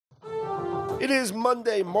It is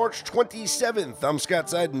Monday, March 27th. I'm Scott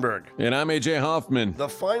Seidenberg. And I'm AJ Hoffman. The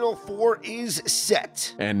Final Four is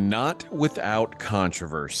set. And not without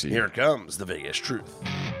controversy. Here comes the Vegas truth.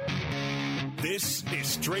 This is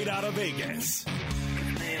Straight Out of Vegas.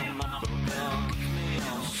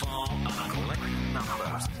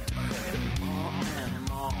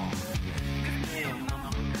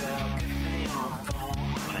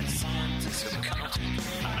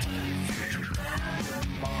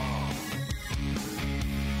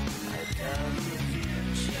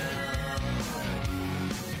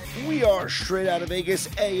 We are Straight Out of Vegas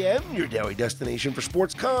AM, your daily destination for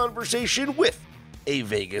sports conversation with a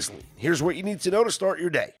Vegas lean. Here's what you need to know to start your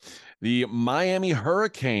day. The Miami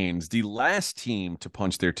Hurricanes, the last team to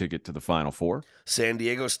punch their ticket to the Final Four. San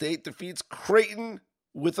Diego State defeats Creighton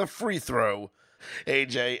with a free throw.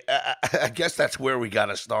 AJ, I guess that's where we got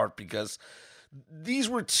to start because these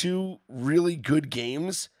were two really good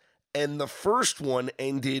games, and the first one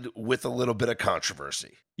ended with a little bit of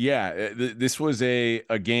controversy. Yeah, this was a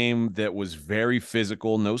game that was very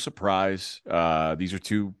physical. No surprise. These are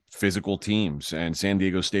two physical teams, and San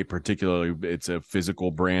Diego State particularly, it's a physical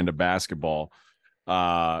brand of basketball.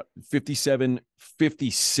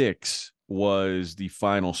 57-56 was the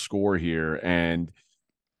final score here, and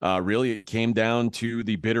really it came down to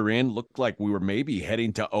the bitter end. Looked like we were maybe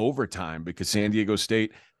heading to overtime because San Diego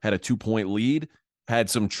State had a 2-point lead.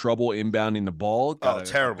 Had some trouble inbounding the ball.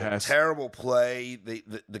 Terrible play.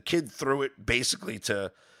 The kid threw it basically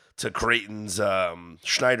to Creighton's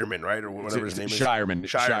Schneiderman, right, or whatever his name is.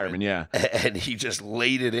 Shireman, yeah. And he just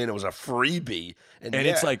laid it in. It was a freebie. And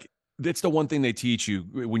it's like, that's the one thing they teach you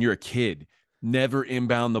when you're a kid. Never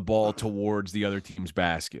inbound the ball towards the other team's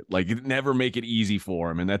basket. Like, never make it easy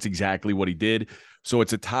for him, and that's exactly what he did. So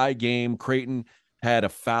it's a tie game. Creighton had a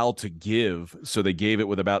foul to give, so they gave it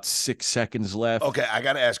with about 6 seconds left. Okay, I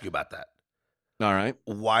got to ask you about that. All right.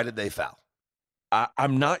 Why did they foul?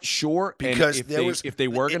 I'm not sure. Because if they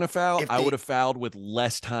were going to foul, I would have fouled with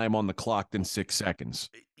less time on the clock than 6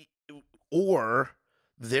 seconds. Or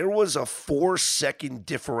there was a 4-second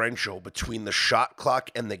differential between the shot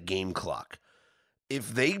clock and the game clock.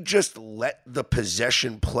 If they just let the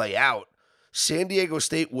possession play out, San Diego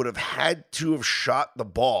State would have had to have shot the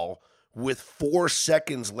ball with 4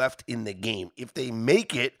 seconds left in the game. If they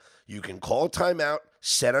make it, you can call a timeout,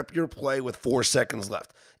 set up your play with 4 seconds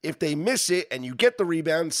left. If they miss it and you get the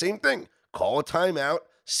rebound, same thing. Call a timeout,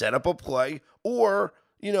 set up a play, or,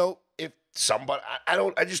 if somebody, I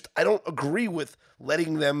don't agree with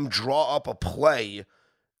letting them draw up a play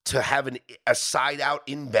to have a side out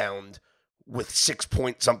inbound with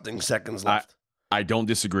 6-point-something seconds left. I don't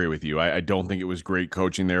disagree with you. I don't think it was great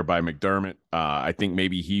coaching there by McDermott. I think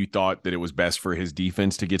maybe he thought that it was best for his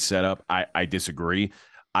defense to get set up. I disagree.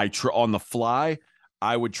 On the fly,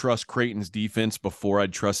 I would trust Creighton's defense before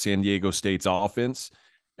I'd trust San Diego State's offense,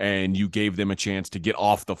 and you gave them a chance to get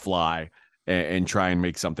off the fly and try and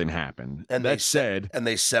make something happen. And they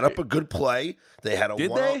set up a good play. They had a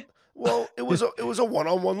did they? Well, it was a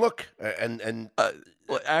one-on-one look, and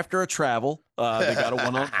after a travel, they got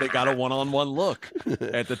a one-on-one look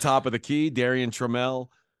at the top of the key. Darian Trammell,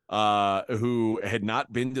 who had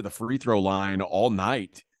not been to the free throw line all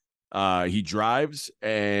night, he drives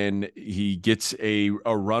and he gets a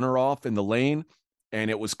runner off in the lane, and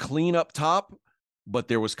it was clean up top, but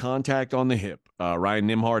there was contact on the hip. Ryan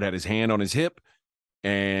Nembhard had his hand on his hip,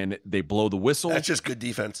 and they blow the whistle. That's just good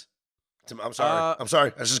defense. I'm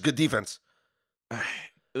sorry. That's just good defense.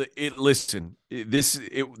 This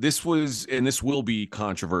was, and this will be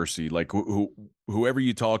controversy. Like whoever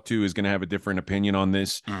you talk to is going to have a different opinion on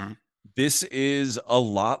this. Mm-hmm. This is a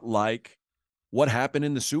lot like what happened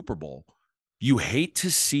in the Super Bowl. You hate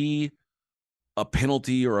to see a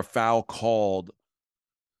penalty or a foul called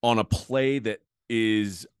on a play that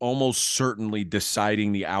is almost certainly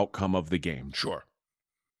deciding the outcome of the game. Sure.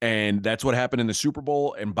 And that's what happened in the Super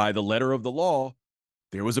Bowl. And by the letter of the law,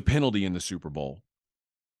 there was a penalty in the Super Bowl.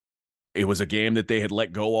 It was a game that they had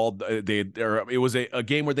let go it was a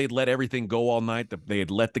game where they'd let everything go all night. They had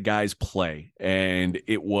let the guys play, and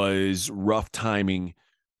it was rough timing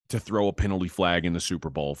to throw a penalty flag in the Super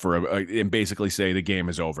Bowl and basically say the game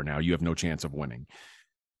is over now. You have no chance of winning.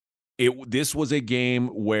 This was a game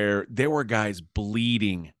where there were guys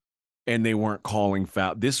bleeding, and they weren't calling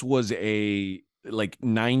foul. This was a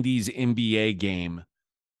 90s NBA game,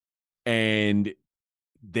 and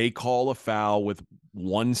they call a foul with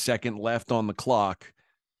 1 second left on the clock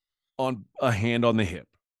on a hand on the hip,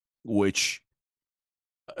 which,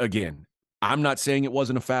 again, I'm not saying it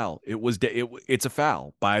wasn't a foul. It's a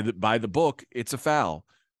foul by the book. It's a foul,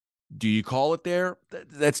 Do you call it there?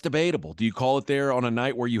 That's debatable. Do you call it there on a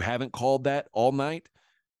night where you haven't called that all night?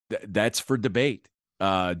 That's for debate.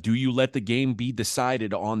 Do you let the game be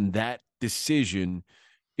decided on that decision?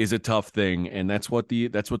 Is a tough thing, and that's what the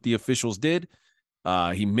officials did.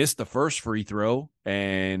 He missed the first free throw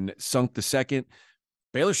and sunk the second.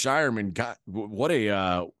 Baylor Shireman got what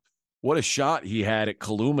a shot he had at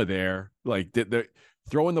Kaluma there. Like the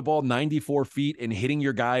throwing the ball 94 feet and hitting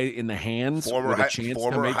your guy in the hands Former with a chance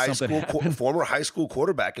to make something happen. Former high school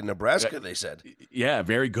quarterback in Nebraska, they said. Yeah,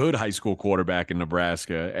 very good high school quarterback in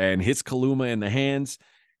Nebraska, and hits Kaluma in the hands,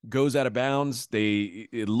 goes out of bounds.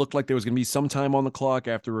 It looked like there was going to be some time on the clock.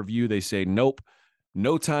 After review, they say, nope,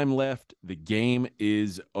 no time left. The game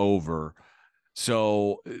is over.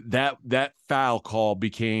 So that foul call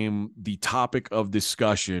became the topic of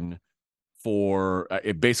discussion for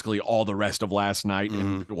basically all the rest of last night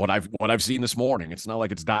and what I've seen this morning. It's not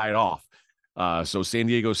like it's died off. So San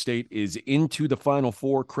Diego State is into the Final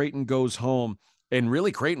Four. Creighton goes home, and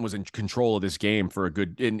really Creighton was in control of this game for a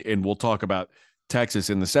good. And we'll talk about Texas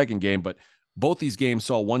in the second game, but both these games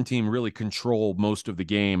saw one team really control most of the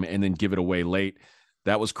game and then give it away late.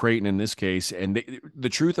 That was Creighton in this case. And the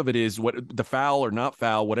truth of it is, what the foul or not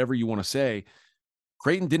foul, whatever you want to say,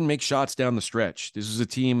 Creighton didn't make shots down the stretch. This is a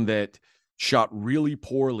team that shot really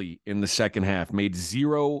poorly in the second half, made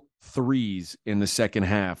 0 threes in the second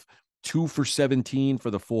half, 2 for 17 for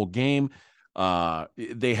the full game.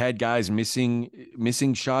 They had guys missing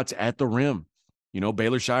shots at the rim. You know,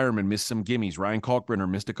 Baylor Shireman missed some gimmies. Ryan Kalkbrenner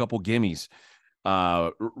missed a couple gimmies.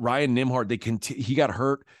 Ryan Nimhard, he got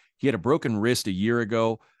hurt. He had a broken wrist a year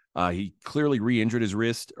ago. He clearly re-injured his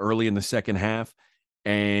wrist early in the second half,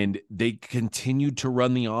 and they continued to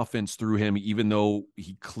run the offense through him, even though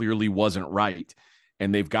he clearly wasn't right.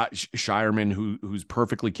 And they've got Shireman, who's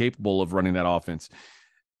perfectly capable of running that offense.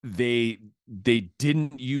 They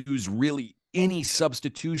didn't use really any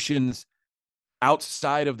substitutions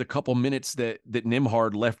outside of the couple minutes that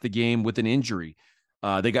Nimhard left the game with an injury.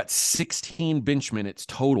 They got 16 bench minutes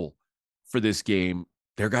total for this game.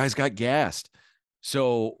 Their guys got gassed.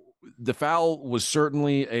 So the foul was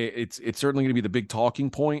certainly it's certainly going to be the big talking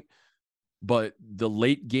point, but the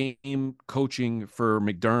late game coaching for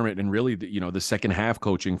McDermott and really the second half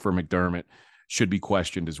coaching for McDermott should be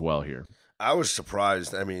questioned as well here. I was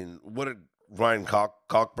surprised. I mean, what did Ryan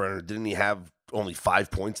Kalkbrenner, didn't he have only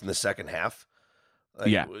 5 points in the second half?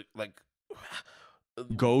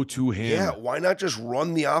 Go to him. Yeah, why not just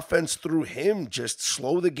run the offense through him? Just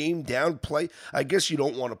slow the game down, play. I guess you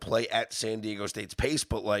don't want to play at San Diego State's pace,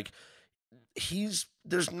 but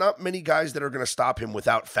there's not many guys that are going to stop him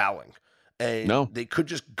without fouling. And they could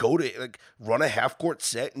just go to run a half court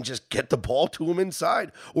set and just get the ball to him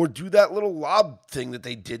inside, or do that little lob thing that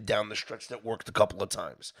they did down the stretch that worked a couple of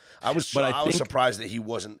times. I was surprised that he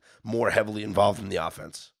wasn't more heavily involved in the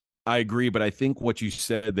offense. I agree, but I think what you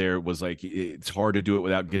said there was it's hard to do it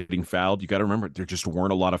without getting fouled. You got to remember, there just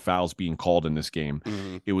weren't a lot of fouls being called in this game.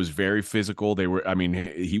 Mm-hmm. It was very physical.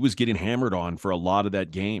 He was getting hammered on for a lot of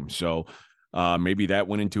that game. So maybe that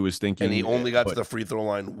went into his thinking. And he only got to the free throw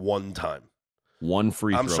line one time. One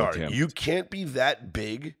free throw attempt. I'm sorry. You can't be that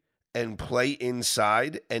big and play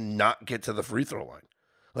inside and not get to the free throw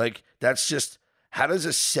line. That's just, how does a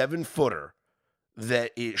 7-footer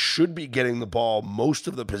that it should be getting the ball most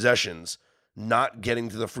of the possessions, not getting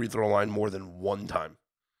to the free throw line more than one time?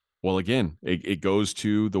 Well, again, it goes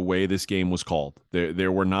to the way this game was called.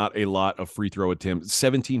 There were not a lot of free throw attempts,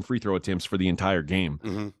 17 free throw attempts for the entire game.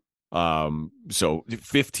 Mm-hmm. So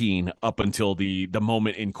 15 up until the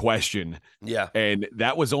moment in question. Yeah. And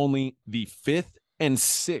that was only the 5th and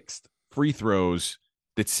 6th free throws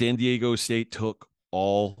that San Diego State took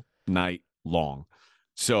all night long.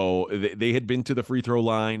 So they had been to the free throw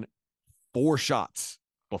line 4 shots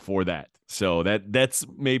before that. So that's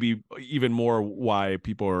maybe even more why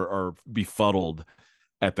people are befuddled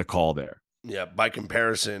at the call there. Yeah, by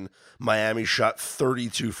comparison, Miami shot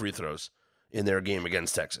 32 free throws in their game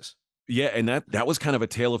against Texas. Yeah, and that was kind of a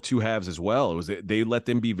tale of two halves as well. It was they let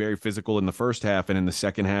them be very physical in the first half, and in the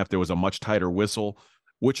second half there was a much tighter whistle,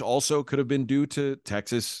 which also could have been due to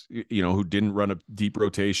Texas, who didn't run a deep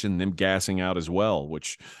rotation, them gassing out as well,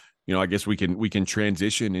 which, I guess we can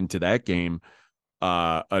transition into that game.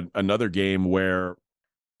 Another game where,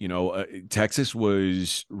 Texas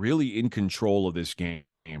was really in control of this game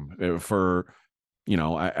for,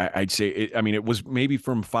 I'd say it was maybe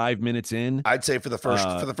from 5 minutes in. I'd say for the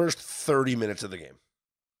first 30 minutes of the game.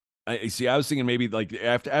 I was thinking maybe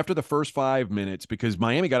after the first 5 minutes, because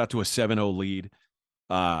Miami got out to a 7-0 lead.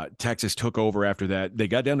 Texas took over after that. They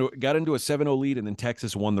got into a 7-0 lead, and then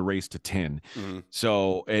Texas won the race to 10. Mm-hmm.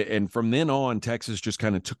 So, and from then on, Texas just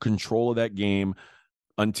kind of took control of that game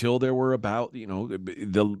until there were about,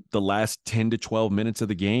 the last 10 to 12 minutes of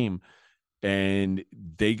the game, and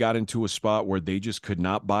they got into a spot where they just could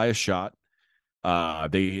not buy a shot.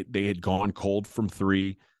 They had gone cold from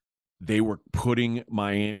three. They were putting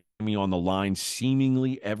Miami on the line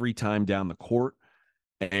seemingly every time down the court.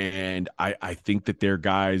 And I think that their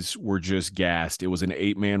guys were just gassed. It was an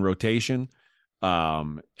 8-man rotation.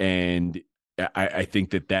 And I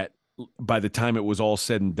think that by the time it was all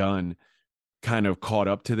said and done, kind of caught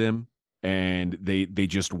up to them, and they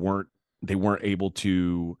just weren't able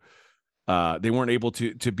to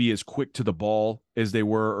be as quick to the ball as they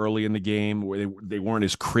were early in the game, where they weren't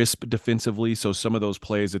as crisp defensively. So some of those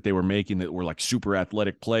plays that they were making that were like super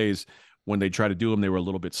athletic plays, when they tried to do them, they were a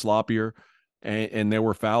little bit sloppier. And there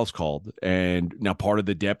were fouls called. And now part of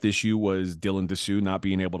the depth issue was Dylan Dessou not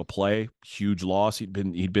being able to play. Huge loss. He'd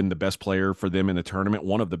been the best player for them in the tournament,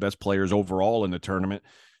 one of the best players overall in the tournament.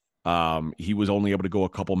 He was only able to go a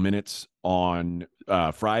couple minutes on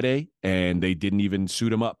Friday, and they didn't even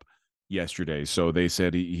suit him up yesterday. So they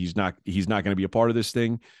said he's not going to be a part of this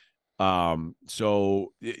thing.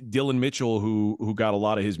 So Dylan Mitchell, who got a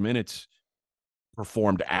lot of his minutes,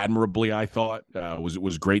 performed admirably. I thought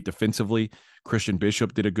was great defensively. Christian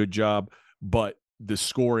Bishop did a good job, but the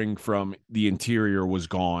scoring from the interior was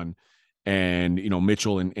gone. And,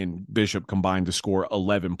 Mitchell and Bishop combined to score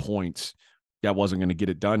 11 points. That wasn't going to get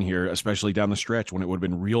it done here, especially down the stretch when it would have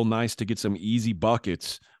been real nice to get some easy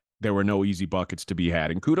buckets. There were no easy buckets to be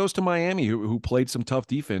had. And kudos to Miami, who played some tough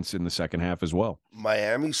defense in the second half as well.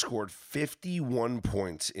 Miami scored 51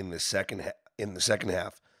 points in the second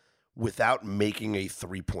half without making a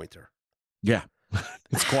three-pointer. Yeah.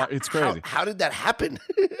 It's crazy. How did that happen?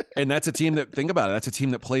 And that's a team that, think about it, that's a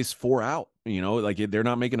team that plays 4 out. Like they're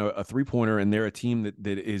not making a three-pointer, and they're a team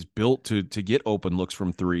that is built to get open looks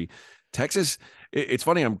from three. Texas, it's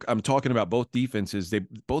funny, I'm talking about both defenses.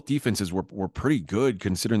 Both defenses were pretty good,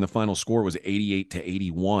 considering the final score was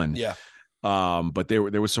 88-81. Yeah. But there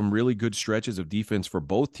was some really good stretches of defense for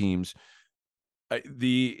both teams.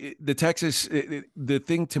 The Texas, the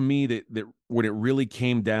thing to me that when it really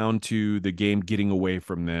came down to the game getting away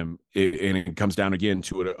from them, and it comes down again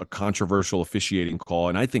to a controversial officiating call,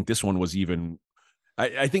 and I think this one was even.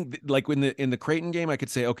 I think like in the Creighton game, I could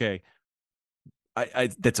say, okay, I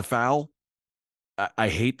that's a foul. I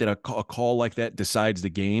hate that a call like that decides the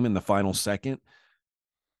game in the final second.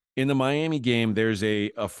 In the Miami game, there's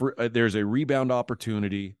a rebound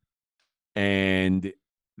opportunity, and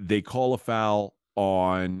they call a foul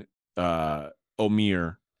on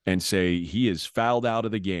Omier and say he is fouled out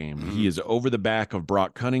of the game. Mm-hmm. He is over the back of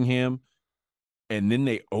Brock Cunningham. And then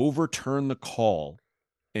they overturn the call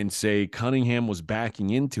and say Cunningham was backing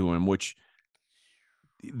into him, which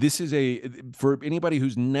this is for anybody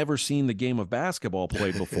who's never seen the game of basketball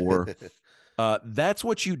played before, that's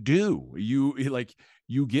what you do.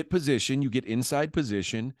 You get position, you get inside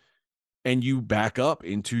position, and you back up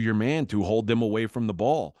into your man to hold them away from the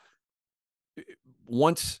ball.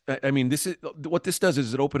 This is what this does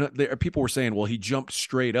is it open up. People were saying, well, he jumped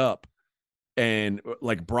straight up, and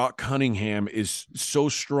like Brock Cunningham is so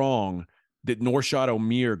strong that Norshad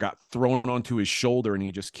Omier got thrown onto his shoulder and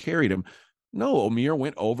he just carried him. No, Omier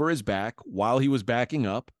went over his back while he was backing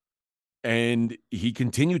up, and he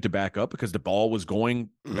continued to back up because the ball was going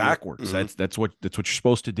backwards. Mm-hmm. That's what you're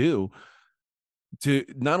supposed to do. To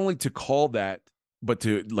not only to call that, but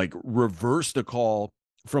to like reverse the call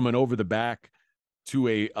from an over the back to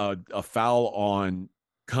a foul on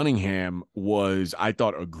Cunningham was, I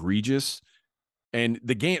thought, egregious. And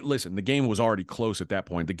the game was already close at that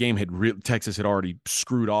point. The game Texas had already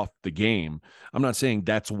screwed off the game. I'm not saying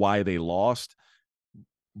that's why they lost,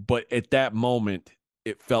 but at that moment,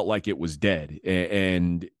 it felt like it was dead.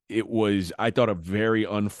 And it was, I thought, a very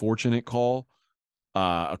unfortunate call,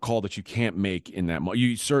 a call that you can't make in that moment.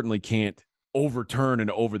 You certainly can't overturn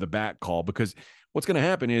an over the back call, because what's going to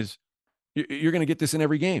happen is you're going to get this in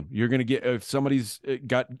every game. You're going to get, if somebody's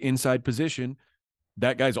got inside position,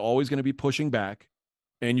 that guy's always going to be pushing back,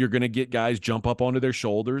 and you're going to get guys jump up onto their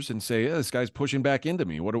shoulders and say, this guy's pushing back into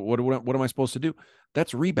me. What am I supposed to do?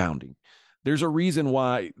 That's rebounding. There's a reason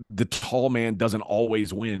why the tall man doesn't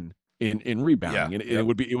always win in rebounding. Yeah, and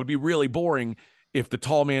it would be really boring if the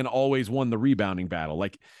tall man always won the rebounding battle.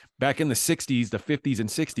 Like back in the 60s, the 50s and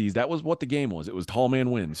 60s, that was what the game was. It was tall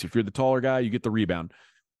man wins. If you're the taller guy, you get the rebound.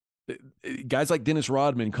 Guys like Dennis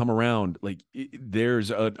Rodman come around. Like there's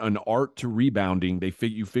an art to rebounding.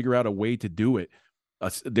 You figure out a way to do it.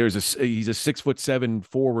 He's a 6'7"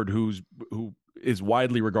 forward who is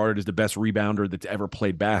widely regarded as the best rebounder that's ever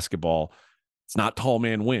played basketball. It's not tall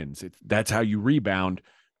man wins. That's how you rebound.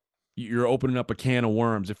 You're opening up a can of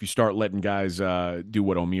worms if you start letting guys do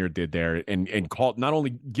what Omer did there and call, not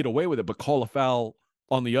only get away with it, but call a foul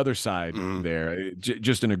on the other side there.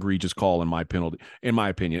 Just an egregious call in my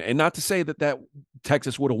opinion. And not to say that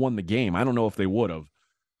Texas would have won the game. I don't know if they would have,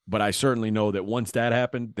 but I certainly know that once that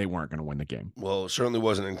happened, they weren't going to win the game. Well, it certainly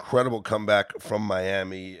was an incredible comeback from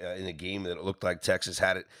Miami in a game that it looked like Texas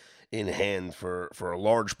had it in hand for a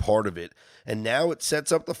large part of it. And now it sets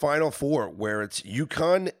up the Final Four, where it's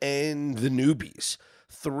UConn and the newbies.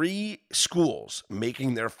 3 schools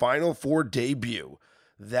making their Final Four debut.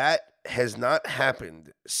 That has not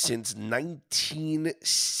happened since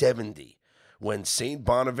 1970, when St.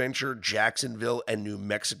 Bonaventure, Jacksonville, and New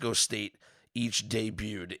Mexico State each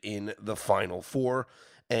debuted in the Final Four.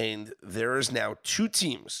 And there is now 2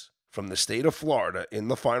 teams from the state of Florida in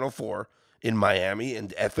the Final Four, in Miami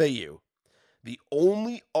and FAU. The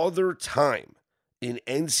only other time in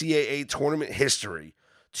NCAA tournament history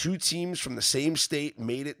 2 teams from the same state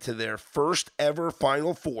made it to their first ever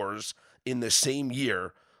Final Fours in the same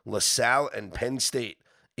year, LaSalle and Penn State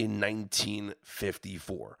in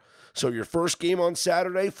 1954. So your first game on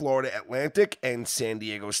Saturday, Florida Atlantic and San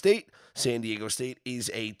Diego State. San Diego State is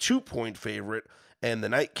a 2-point favorite. And the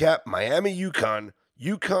nightcap, Miami, UConn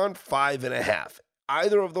 5.5.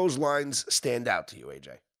 Either of those lines stand out to you,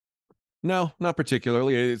 AJ? No, not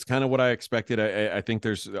particularly. It's kind of what I expected. I think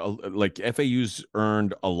there's like FAU's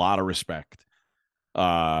earned a lot of respect.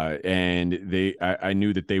 And I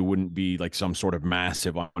knew that they wouldn't be like some sort of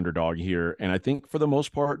massive underdog here. And I think for the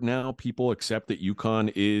most part now people accept that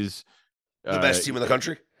UConn is the best team in the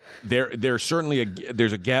country. There's certainly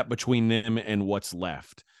there's a gap between them and what's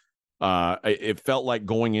left. It felt like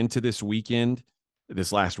going into this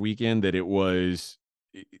last weekend, that it was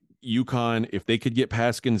UConn. If they could get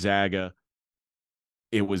past Gonzaga,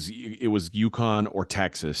 it was UConn or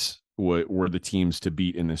Texas were the teams to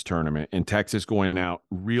beat in this tournament. And Texas going out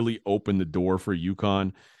really opened the door for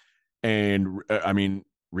UConn. And I mean,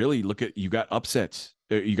 really you got upsets.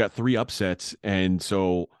 You got 3 upsets. And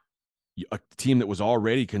so a team that was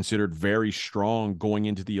already considered very strong going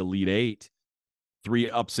into the Elite 8, 3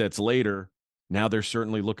 upsets later, now they're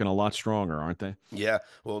certainly looking a lot stronger, aren't they? Yeah.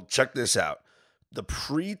 Well, check this out. The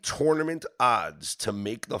pre-tournament odds to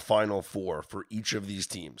make the Final Four for each of these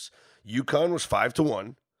teams. UConn was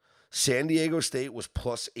 5-1. San Diego State was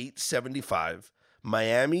plus 875.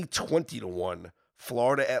 Miami 20-1.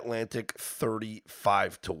 Florida Atlantic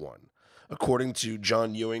 35-1. According to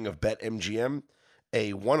John Ewing of BetMGM,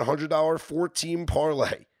 a $100 4-team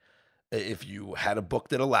parlay, if you had a book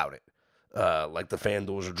that allowed it, like the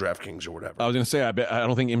FanDuels or DraftKings or whatever. I was going to say, I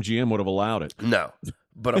don't think MGM would have allowed it. No,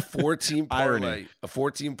 but a 4-team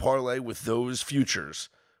parlay with those futures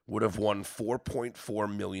would have won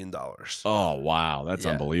 $4.4 million. Oh, wow. That's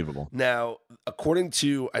unbelievable. Now, according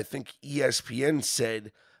to, I think ESPN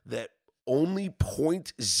said that only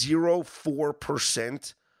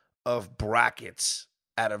 0.04% of brackets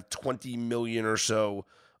out of 20 million or so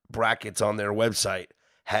brackets on their website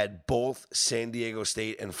had both San Diego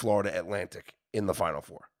State and Florida Atlantic in the Final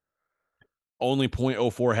Four. Only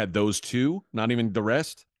 0.04 had those 2, not even the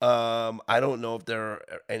rest? I don't know if there are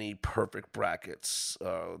any perfect brackets.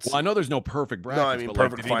 I know there's no perfect brackets. No, I mean but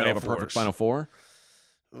perfect did Final have a perfect Final Four?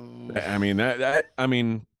 I mean that'd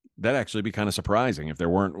actually be kind of surprising if there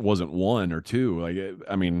wasn't 1 or 2. Like,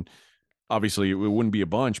 I mean, obviously it wouldn't be a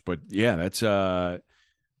bunch, but yeah, that's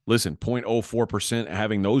listen, 0.04%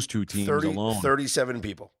 having those 2 teams alone. 37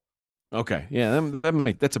 people. Okay, yeah,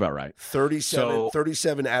 that's about right.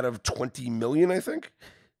 37 out of 20 million, I think.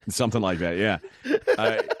 Something like that, yeah.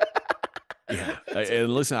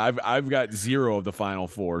 And listen, I've got 0 of the Final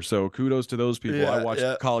Four, so kudos to those people. I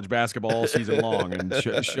watched college basketball all season long, and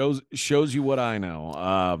shows you what I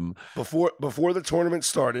know. Before the tournament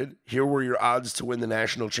started, here were your odds to win the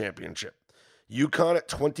national championship: UConn at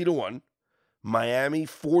 20-1, Miami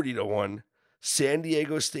 40-1, San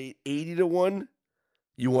Diego State 80-1.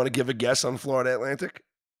 You want to give a guess on Florida Atlantic?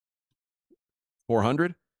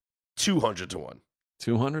 400? 200-1.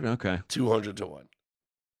 200? Okay. 200-1.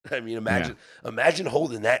 I mean, imagine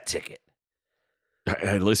holding that ticket.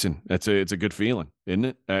 Hey, listen, it's a good feeling, isn't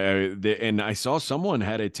it? And I saw someone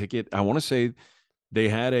had a ticket. I want to say they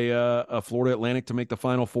had a Florida Atlantic to make the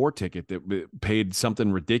Final Four ticket that paid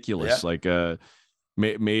something ridiculous, like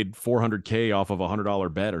made $400K off of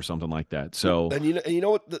 $100 bet or something like that. So, and you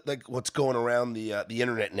know what, what's going around the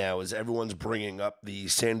internet now is everyone's bringing up the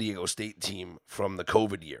San Diego State team from the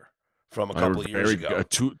COVID year, from a couple of years ago. A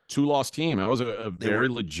two-loss team. That was a very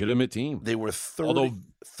legitimate team. They were 30. Although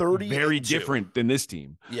 30 very and 2. different than this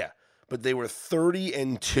team. Yeah, but they were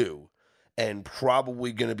 30-2 and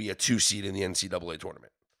probably going to be a 2 seed in the NCAA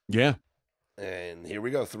tournament. Yeah. And here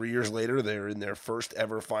we go. 3 years later, they're in their first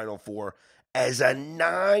ever Final Four as a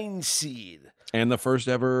 9 seed. And the first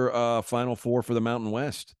ever Final Four for the Mountain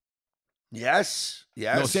West. Yes.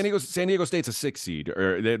 No, San Diego State's a 6 seed,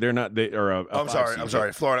 or they're not. They are a I'm 5 seed.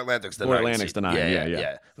 sorry. Florida Atlantic's the 9 Florida Atlantic's seed. the 9.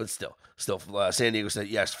 Yeah. But still, San Diego State,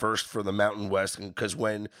 yes, first for the Mountain West, because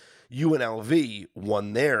when UNLV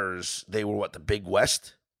won theirs, they were what, the Big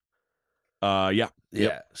West? Yeah. Yeah.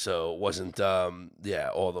 Yep. So it wasn't.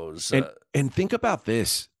 All those. And think about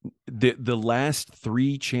this: the last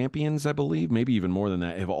 3 champions, I believe, maybe even more than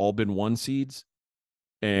that, have all been 1 seeds,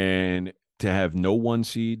 and to have no 1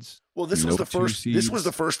 seeds. Well, this was the first. This was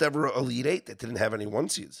the first ever Elite Eight that didn't have any 1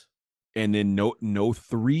 seeds. And then no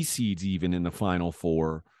 3 seeds even in the Final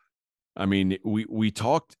Four. I mean, we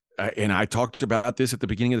talked, and I talked about this at the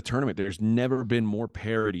beginning of the tournament. There's never been more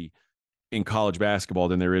parity in college basketball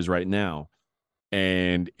than there is right now,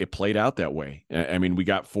 and it played out that way. I mean, we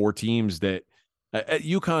got 4 teams that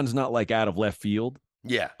UConn's not like out of left field.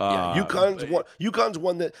 Yeah. UConn's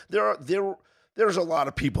one that there's a lot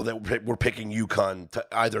of people that were picking UConn to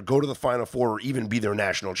either go to the Final Four or even be their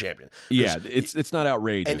national champion. Yeah, it's not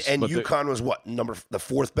outrageous. And UConn was what, the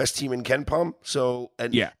 4th best team in KenPom. So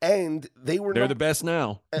and they're the best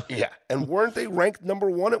now. And weren't they ranked number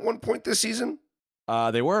 1 at one point this season?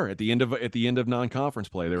 They were at the end of non-conference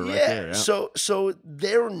play. They were right there. Yeah. So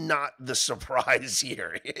they're not the surprise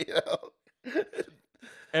here.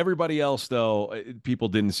 Everybody else, though, people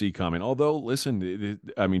didn't see coming. Although, listen,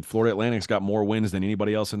 I mean, Florida Atlantic's got more wins than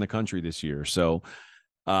anybody else in the country this year. So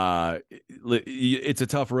it's a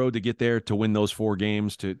tough road to get there, to win those 4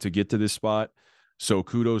 games, to get to this spot. So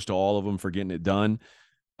kudos to all of them for getting it done.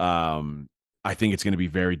 I think it's going to be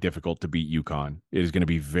very difficult to beat UConn. It is going to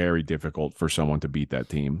be very difficult for someone to beat that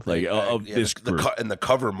team. This group. And the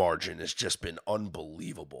cover margin has just been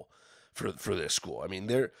unbelievable for this school. I mean,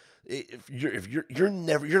 you're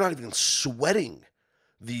not even sweating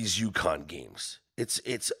these UConn games.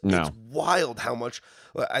 It's wild how much.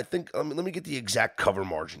 I think. Let me get the exact cover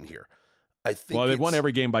margin here. I think. Well, they've won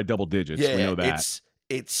every game by double digits. Yeah, we know that.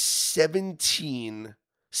 It's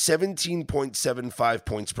 17.75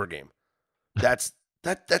 points per game. That's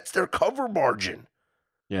their cover margin.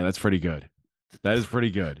 Yeah, that's pretty good. That is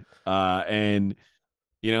pretty good. And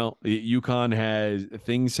UConn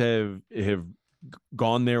things have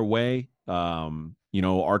gone their way.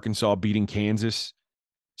 Arkansas beating Kansas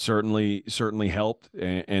certainly helped,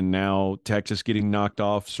 and now Texas getting knocked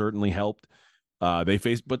off certainly helped.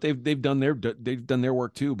 They've done their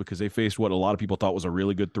work too, because they faced what a lot of people thought was a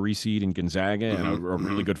really good 3 seed in Gonzaga and a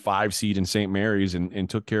really good 5 seed in St. Mary's, and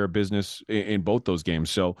took care of business in both those games.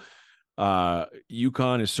 So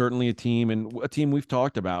UConn is certainly a team, and a team we've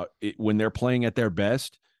talked about. When they're playing at their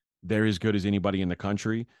best, they're as good as anybody in the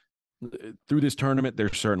country. Through this tournament,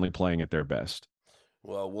 they're certainly playing at their best.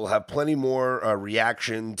 Well, we'll have plenty more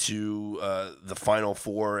reaction to the Final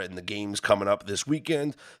Four and the games coming up this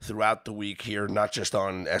weekend throughout the week here, not just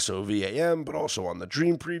on SOVAM, but also on the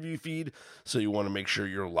Dream Preview feed. So you want to make sure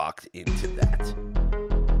you're locked into that.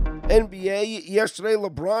 NBA, yesterday,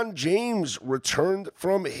 LeBron James returned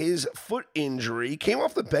from his foot injury, came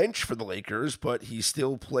off the bench for the Lakers, but he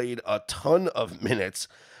still played a ton of minutes,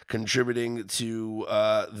 contributing to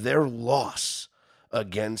their loss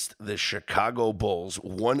against the Chicago Bulls,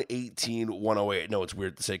 118-108. No, it's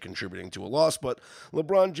weird to say contributing to a loss, but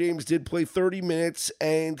LeBron James did play 30 minutes,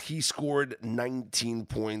 and he scored 19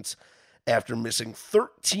 points after missing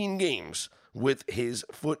 13 games with his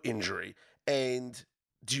foot injury. And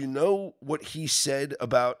do you know what he said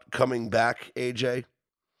about coming back, AJ?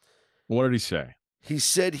 What did he say? He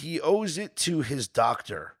said he owes it to his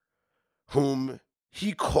doctor, whom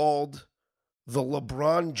he called the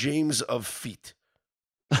LeBron James of feet.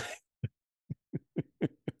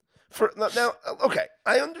 Okay,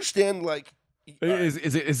 I understand.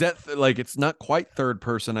 Is that it's not quite third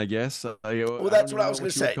person? I guess. Well, that's what I was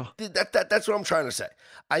going to say. That's what I'm trying to say.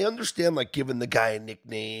 I understand, giving the guy a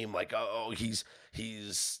nickname, he's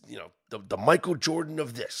the Michael Jordan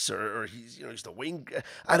of this, or he's the Wayne.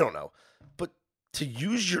 I don't know, but to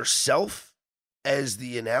use yourself as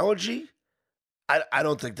the analogy, I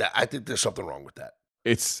don't think that. I think there's something wrong with that.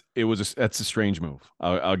 That's a strange move.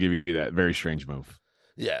 I'll give you that. Very strange move.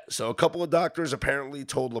 Yeah, so a couple of doctors apparently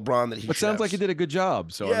told LeBron that he. But sounds like he did a good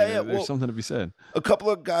job. So there's something to be said. A couple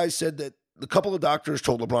of guys said that. A couple of doctors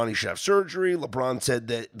told LeBron he should have surgery. LeBron said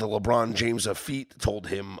that the LeBron James of feet told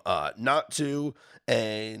him not to,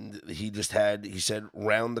 and he said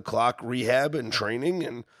round the clock rehab and training,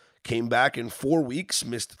 and came back in 4 weeks,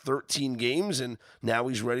 missed 13 games, and now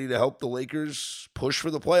he's ready to help the Lakers push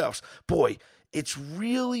for the playoffs. Boy, it's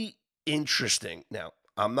really interesting. Now,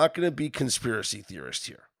 I'm not going to be conspiracy theorist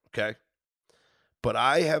here, okay? But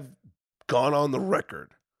I have gone on the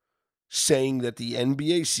record saying that the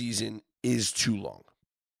NBA season is too long.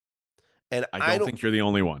 And I don't think you're the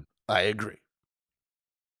only one. I agree.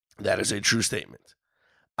 That is a true statement.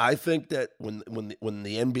 I think that when the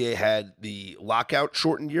NBA had the lockout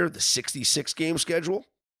shortened year, the 66-game schedule,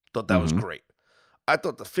 thought that was great. I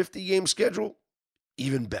thought the 50-game schedule,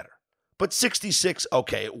 even better. But 66,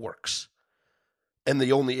 okay, it works. And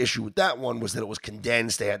the only issue with that one was that it was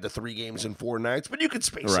condensed. They had the 3 games in 4 nights, but you could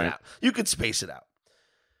space it out. You could space it out.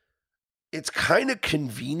 It's kind of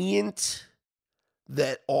convenient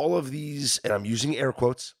that all of these, and I'm using air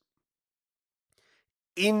quotes,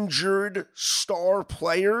 injured star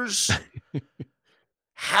players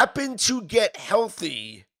happen to get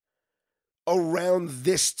healthy around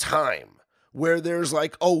this time where there's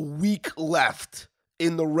like a week left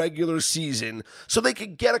in the regular season so they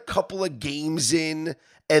could get a couple of games in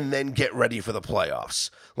and then get ready for the playoffs.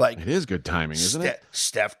 Like, it is good timing, isn't it?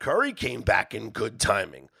 Steph Curry came back in good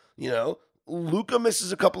timing. You know, Luka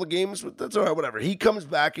misses a couple of games, but that's all right, whatever. He comes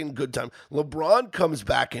back in good time. LeBron comes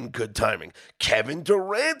back in good timing. Kevin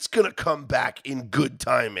Durant's going to come back in good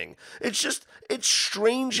timing. It's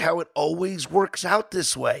strange how it always works out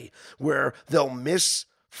this way, where they'll miss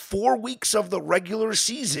 4 weeks of the regular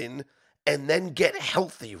season and then get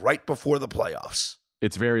healthy right before the playoffs.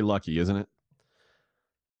 It's very lucky, isn't it?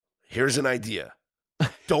 Here's an idea.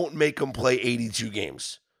 Don't make them play 82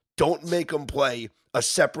 games. Don't make them play a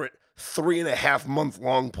separate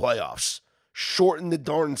 3.5-month-long playoffs. Shorten the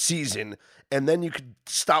darn season, and then you could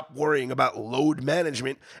stop worrying about load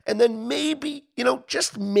management. And then maybe,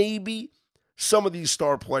 just maybe, some of these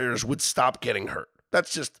star players would stop getting hurt.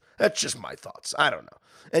 That's just my thoughts. I don't know.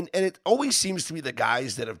 And it always seems to be the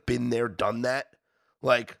guys that have been there, done that.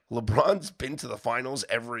 Like, LeBron's been to the finals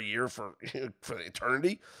every year for the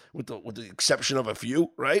eternity, with the exception of a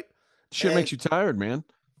few, right? Shit makes you tired, man.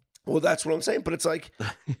 Well, that's what I'm saying. But it's like,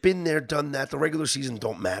 been there, done that. The regular season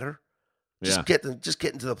don't matter. Just get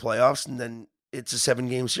into the playoffs, and then it's a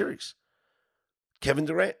 7-game series. Kevin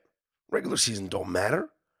Durant, regular season don't matter.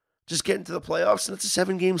 Just get into the playoffs, and it's a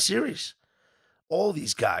 7-game series. All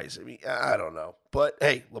these guys, I mean, I don't know. But,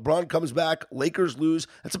 hey, LeBron comes back. Lakers lose.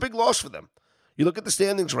 That's a big loss for them. You look at the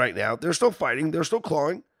standings right now. They're still fighting. They're still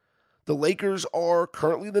clawing. The Lakers are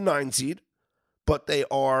currently the 9 seed, but they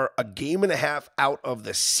are a game and a half out of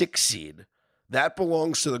the 6 seed. That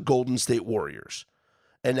belongs to the Golden State Warriors.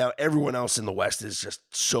 And now everyone else in the West is just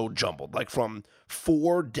so jumbled. Like from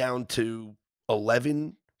 4 down to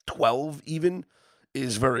 11, 12 even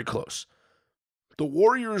is very close. The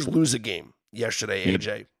Warriors lose a game yesterday,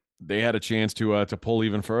 AJ. They had a chance to pull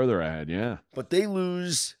even further ahead, yeah. But they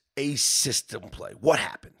lose a system play. What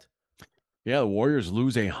happened? Yeah, the Warriors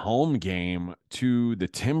lose a home game to the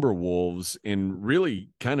Timberwolves in really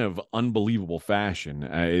kind of unbelievable fashion.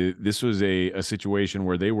 This was a situation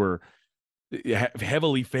where they were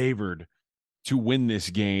heavily favored to win this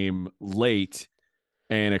game late,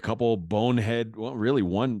 and a couple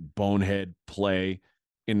one bonehead play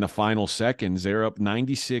in the final seconds. They're up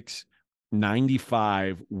 96-95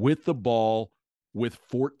 with the ball with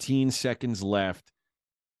 14 seconds left.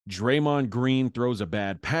 Draymond Green throws a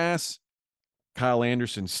bad pass. Kyle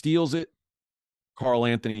Anderson steals it. Karl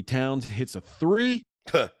Anthony Towns hits a 3.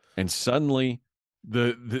 And suddenly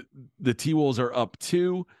the T-Wolves are up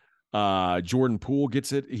 2. Jordan Poole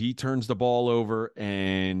gets it. He turns the ball over,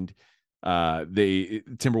 and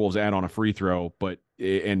Timberwolves add on a free throw,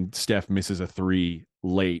 and Steph misses a 3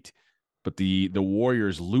 late. But the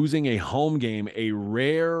Warriors losing a home game, a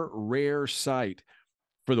rare sight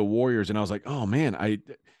for the Warriors. And I was like, oh man,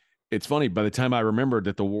 it's funny. By the time I remembered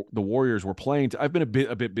that the Warriors were playing, I've been a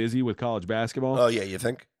bit busy with college basketball. Oh yeah, you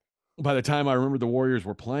think? By the time I remembered the Warriors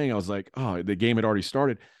were playing, I was like, oh, the game had already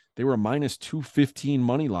started. They were a -215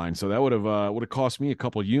 money line, so that would have cost me a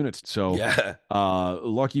couple units. So, yeah.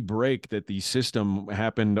 Lucky break that the system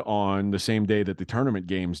happened on the same day that the tournament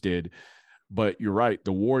games did. But you're right,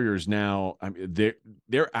 the Warriors now, I mean,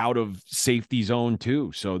 they're out of safety zone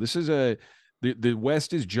too. So this is the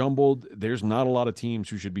West is jumbled. There's not a lot of teams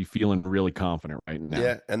who should be feeling really confident right now.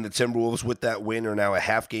 Yeah, and the Timberwolves with that win are now a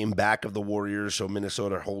half game back of the Warriors. So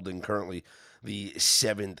Minnesota holding currently the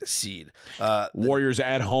 7th seed. Warriors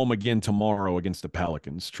at home again tomorrow against the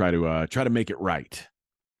Pelicans. Try to make it right.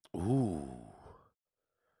 Ooh.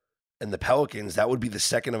 And the Pelicans, that would be the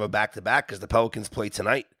second of a back-to-back because the Pelicans play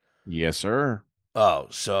tonight. Yes, sir. Oh,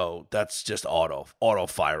 so that's just auto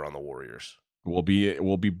fire on the Warriors. We'll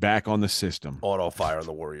be back on the system. Auto fire on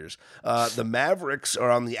the Warriors. The Mavericks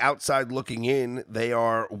are on the outside looking in. They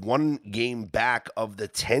are 1 game back of the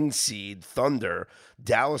 10 seed Thunder.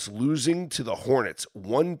 Dallas losing to the Hornets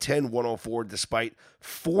 110-104 despite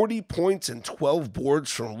 40 points and 12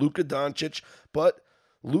 boards from Luka Doncic. But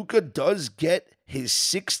Luka does get his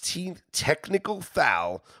 16th technical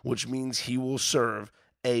foul, which means he will serve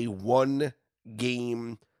a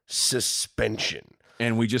 1-game suspension.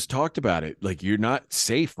 And we just talked about it. Like, you're not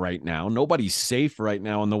safe right now. Nobody's safe right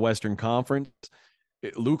now in the Western Conference.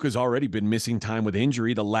 Luka's already been missing time with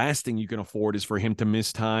injury. The last thing you can afford is for him to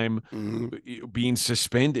miss time being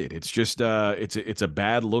suspended. It's just it's a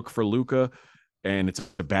bad look for Luka, and it's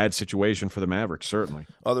a bad situation for the Mavericks, certainly.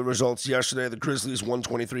 Other results yesterday, the Grizzlies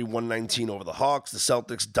 123-119 over the Hawks. The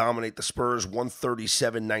Celtics dominate the Spurs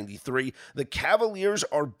 137-93. The Cavaliers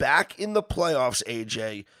are back in the playoffs,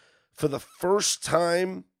 AJ, for the first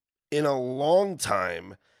time in a long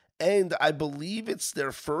time. And I believe it's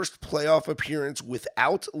their first playoff appearance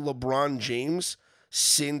without LeBron James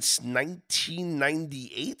since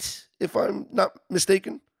 1998, if I'm not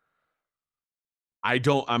mistaken.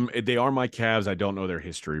 They are my Cavs. I don't know their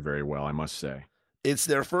history very well, I must say. It's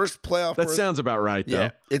their first playoff berth. That sounds about right, though.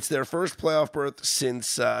 Yeah, it's their first playoff berth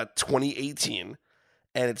since 2018.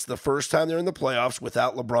 And it's the first time they're in the playoffs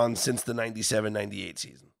without LeBron since the 97-98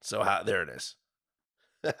 season. So there it is.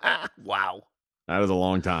 Wow. That is a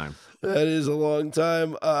long time. That is a long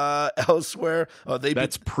time. Elsewhere,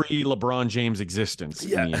 that's pre-LeBron James existence.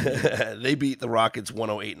 Yeah, they beat the Rockets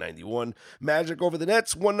 108-91. Magic over the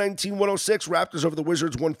Nets 119-106. Raptors over the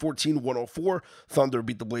Wizards 114-104. Thunder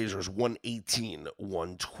beat the Blazers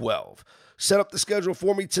 118-112. Set up the schedule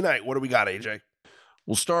for me tonight. What do we got, AJ?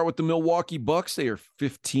 We'll start with the Milwaukee Bucks. They are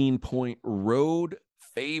 15-point road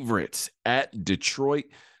favorites at Detroit.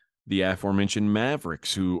 The aforementioned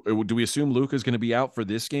Mavericks, who do we assume Luka's going to be out for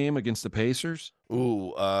this game against the Pacers?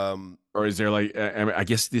 Ooh, or is there I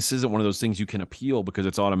guess this isn't one of those things you can appeal because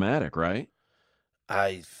it's automatic, right?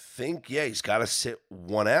 I think, he's got to sit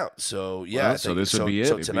one out. So, yeah. Well, this would be it.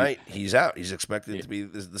 So tonight, he's out. He's expected to be,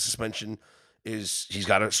 the suspension he's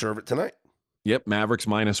got to serve it tonight. Yep, Mavericks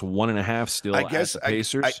minus 1.5 still at the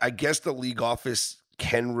Pacers. I guess the league office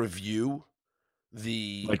can review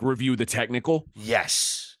review the technical?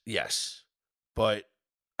 Yes, but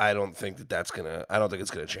I don't think it's gonna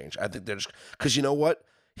change. I think they're just, because you know what,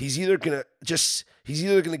 he's either gonna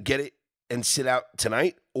get it and sit out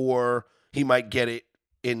tonight, or he might get it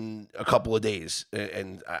in a couple of days,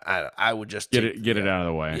 and I would just get it out of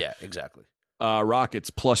the way. Yeah, exactly. Rockets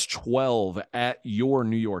plus 12 at your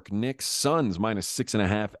New York Knicks. Suns minus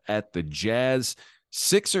 6.5 at the Jazz.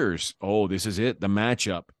 Sixers. Oh, this is it. The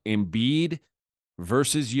matchup: Embiid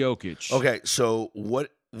versus Jokic. Okay, so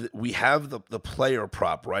we have the player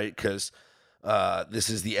prop, right? Because this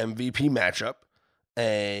is the MVP matchup.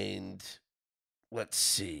 And let's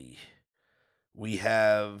see. We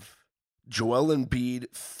have Joel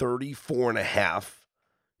Embiid 34.5,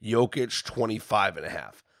 Jokic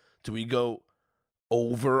 25.5. Do we go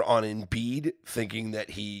over on Embiid, thinking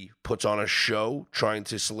that he puts on a show trying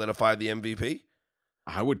to solidify the MVP?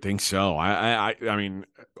 I would think so. I mean,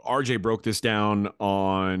 RJ broke this down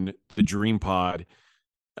on the Dream Pod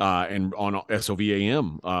and on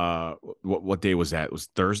SOVAM. What day was that? It was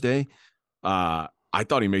Thursday. I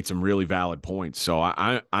thought he made some really valid points. So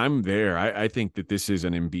I'm there. I think that this is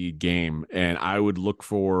an Embiid game, and I would look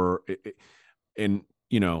for, and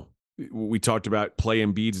we talked about play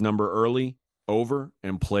Embiid's number early over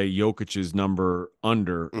and play Jokic's number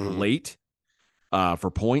under late for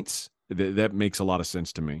points. That makes a lot of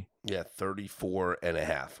sense to me. Yeah,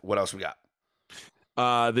 34.5. What else we got?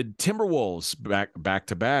 The Timberwolves back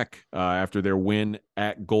to back after their win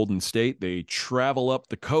at Golden State. They travel up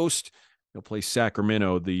the coast. They'll play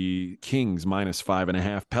Sacramento. The Kings minus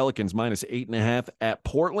 5.5. Pelicans minus 8.5 at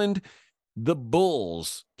Portland. The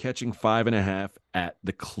Bulls catching 5.5 at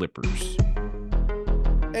the Clippers.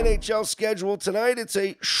 NHL schedule tonight. It's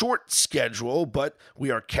a short schedule, but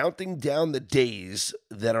we are counting down the days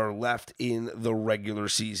that are left in the regular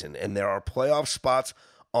season. And there are playoff spots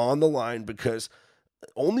on the line because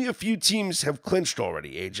only a few teams have clinched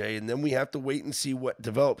already, AJ, and then we have to wait and see what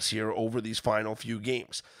develops here over these final few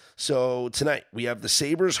games. So tonight, we have the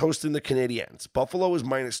Sabres hosting the Canadiens. Buffalo is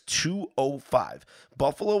minus 205.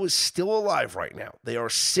 Buffalo is still alive right now. They are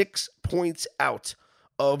 6 points out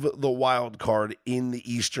of the wild card in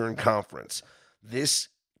the Eastern Conference. This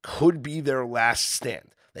could be their last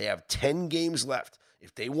stand. They have 10 games left.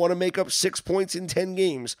 If they want to make up 6 points in 10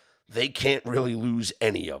 games, they can't really lose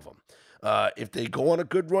any of them. If they go on a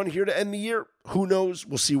good run here to end the year, who knows?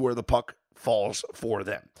 We'll see where the puck falls for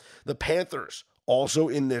them. The Panthers also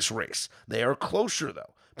in this race. They are closer,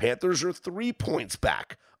 though. Panthers are 3 points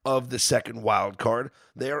back of the second wild card.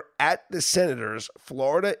 They are at the Senators.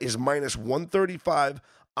 Florida is minus 135.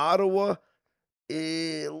 Ottawa,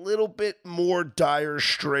 a little bit more dire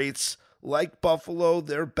straits. Like Buffalo,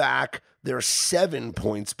 they're back. They're 7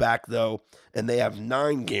 points back, though, and they have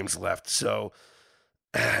 9 games left. So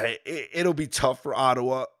it'll be tough for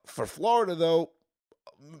Ottawa. For Florida, though,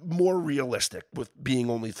 more realistic with being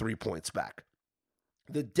only 3 points back.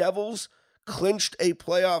 The Devils clinched a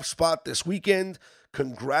playoff spot this weekend.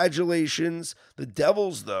 Congratulations. The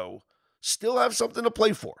Devils, though, still have something to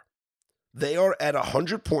play for. They are at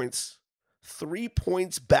 100 points, 3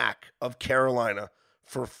 points back of Carolina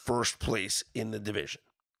for first place in the division.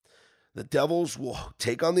 The Devils will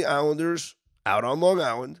take on the Islanders out on Long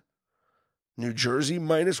Island. New Jersey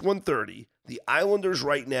minus 130. The Islanders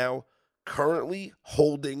right now currently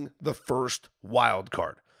holding the first wild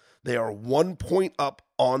card. They are 1 point up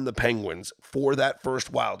on the Penguins for that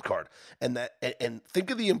first wild card. And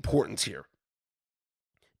think of the importance here.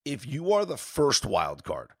 If you are the first wild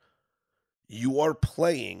card, you are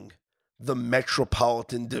playing the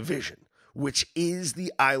Metropolitan Division, which is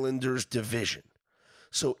the Islanders' division.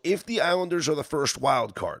 So if the Islanders are the first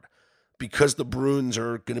wild card, because the Bruins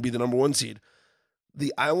are going to be the number 1 seed,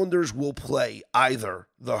 the Islanders will play either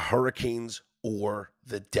the Hurricanes or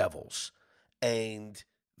the Devils. And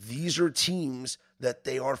these are teams that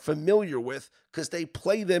they are familiar with because they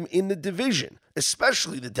play them in the division,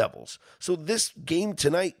 especially the Devils. So this game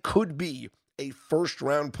tonight could be a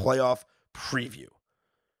first-round playoff preview,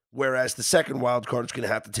 whereas the second wild card is going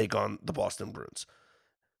to have to take on the Boston Bruins.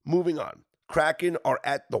 Moving on. Kraken are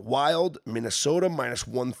at the Wild, Minnesota minus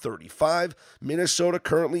 135. Minnesota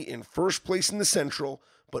currently in first place in the Central,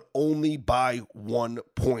 but only by 1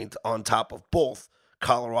 point on top of both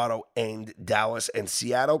Colorado and Dallas. And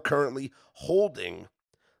Seattle currently holding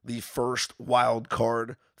the first wild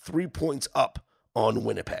card, 3 points up on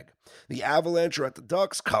Winnipeg. The Avalanche are at the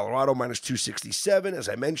Ducks, Colorado minus 267. As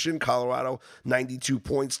I mentioned, Colorado 92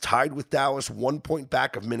 points, tied with Dallas, 1 point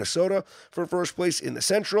back of Minnesota for first place in the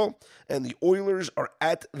Central. And the Oilers are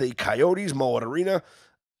at the Coyotes, Mullet Arena.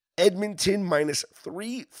 Edmonton minus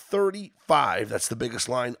 335. That's the biggest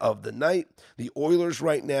line of the night. The Oilers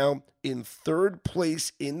right now in third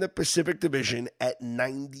place in the Pacific Division at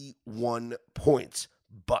 91 points.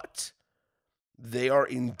 But they are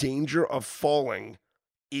in danger of falling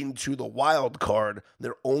into the wild card.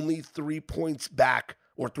 They're only 3 points back,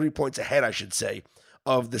 or 3 points ahead, I should say,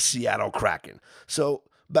 of the Seattle Kraken. So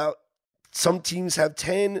about some teams have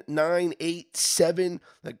 10, 9, 8, 7.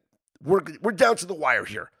 Like we're down to the wire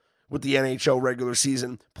here with the NHL regular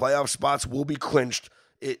season. Playoff spots will be clinched.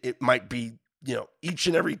 It might be, each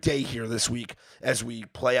and every day here this week as we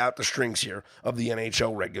play out the strings here of the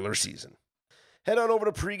NHL regular season. Head on over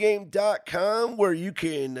to pregame.com where you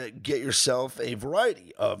can get yourself a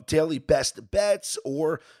variety of daily best bets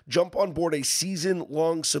or jump on board a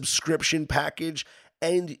season-long subscription package,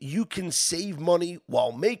 and you can save money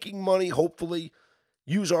while making money, hopefully.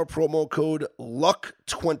 Use our promo code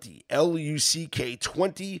LUCK20,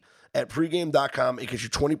 LUCK20 at pregame.com. It gets you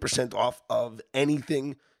 20% off of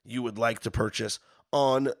anything you would like to purchase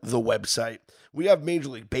on the website. We have Major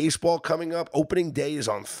League Baseball coming up. Opening day is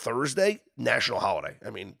on Thursday, national holiday. I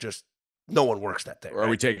mean, just no one works that day. Are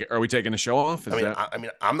we taking the show off?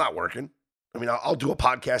 I'm not working. I mean, I'll do a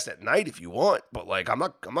podcast at night if you want, but I'm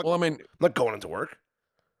not going into work.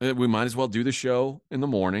 We might as well do the show in the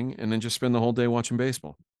morning and then just spend the whole day watching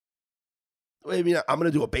baseball. I mean, I'm going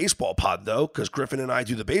to do a baseball pod though, because Griffin and I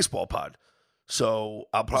do the baseball pod. So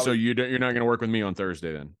I'll probably. So you're not going to work with me on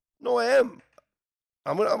Thursday then? No, I am.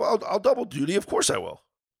 I'll double duty. Of course I will.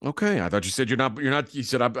 Okay. I thought you said you're not. You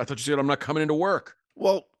said I thought you said I'm not coming into work.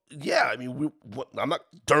 Well, yeah. I mean, I'm not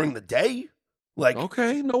during the day.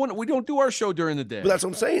 Okay, we don't do our show during the day. But that's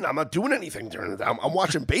what I'm saying. I'm not doing anything during the day. I'm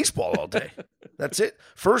watching baseball all day. That's it.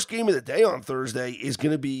 First game of the day on Thursday is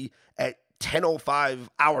going to be at 10:05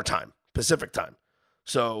 our time, Pacific time.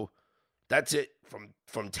 So that's it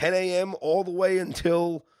from 10 a.m. all the way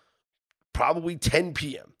until probably 10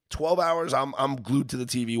 p.m. 12 hours. I'm glued to the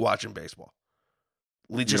TV watching baseball.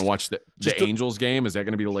 You're going to watch the Angels game? Is that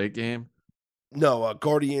going to be the late game? No,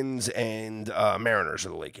 Guardians and Mariners are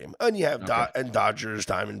the late game, and you have Dodgers,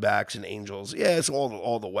 Diamondbacks, and Angels. Yeah, it's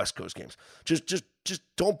all the West Coast games. Just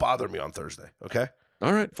don't bother me on Thursday, okay?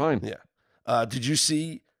 All right, fine. Yeah. Did you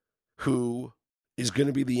see who is going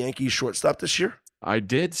to be the Yankees shortstop this year? I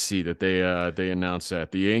did see that they announced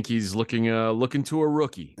that the Yankees looking to a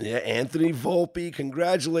rookie. Yeah, Anthony Volpe,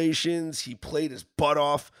 congratulations. He played his butt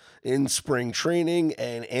off in spring training,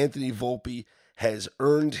 and Anthony Volpe has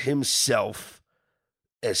earned himself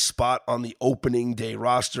a spot on the opening day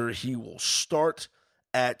roster. He will start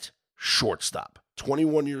at shortstop,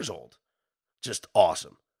 21 years old. Just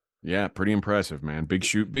awesome. Yeah, pretty impressive, man. Big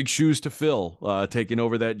shoes to fill, taking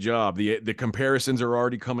over that job. The comparisons are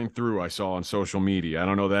already coming through, I saw on social media. I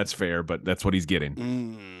don't know if that's fair, but that's what he's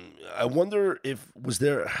getting. I wonder if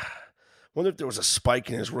there was a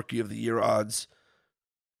spike in his rookie of the year odds.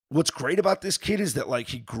 What's great about this kid is that, like,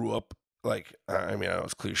 he grew up, like, I know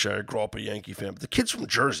it's cliche, I grew up a Yankee fan, but the kid's from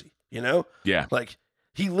Jersey, you know? Yeah. Like,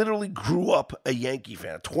 he literally grew up a Yankee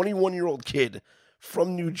fan. A 21-year-old kid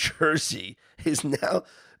from New Jersey is now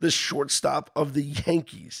the shortstop of the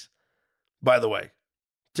Yankees. By the way,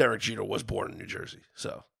 Derek Jeter was born in New Jersey,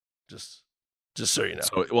 so just so you know.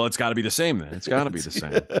 So, well, it's got to be the same then. It's got to be the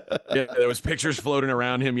same. Yeah, there was pictures floating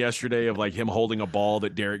around him yesterday of like him holding a ball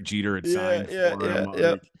that Derek Jeter had signed for him,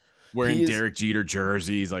 like, wearing Derek Jeter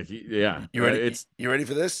jerseys. Like, You ready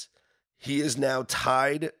for this? He is now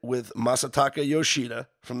tied with Masataka Yoshida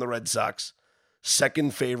from the Red Sox,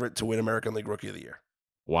 second favorite to win American League Rookie of the Year.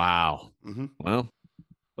 Wow. Mm-hmm.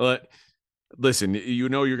 Well, listen, you're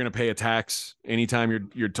going to pay a tax anytime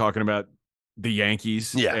you're talking about the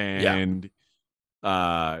Yankees. Yeah. And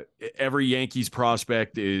every Yankees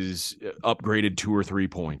prospect is upgraded 2 or 3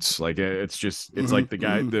 points. Like, it's like the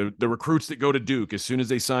guy, the recruits that go to Duke, as soon as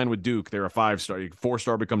they sign with Duke, they're a 5-star.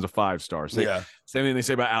 4-star becomes a 5-star. Same thing they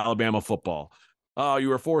say about Alabama football. Oh, you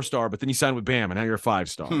were a 4-star, but then you signed with Bama, and now you're a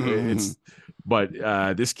 5-star.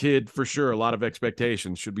 But this kid, for sure, a lot of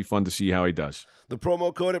expectations. Should be fun to see how he does. The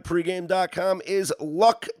promo code at pregame.com is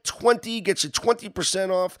LUCK20. Gets you 20%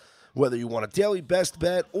 off, whether you want a daily best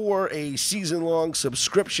bet or a season-long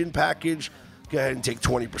subscription package. Go ahead and take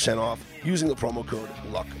 20% off using the promo code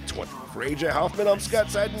LUCK20. For AJ Hoffman, I'm Scott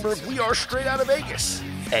Seidenberg. We are straight out of Vegas.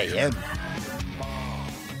 AM.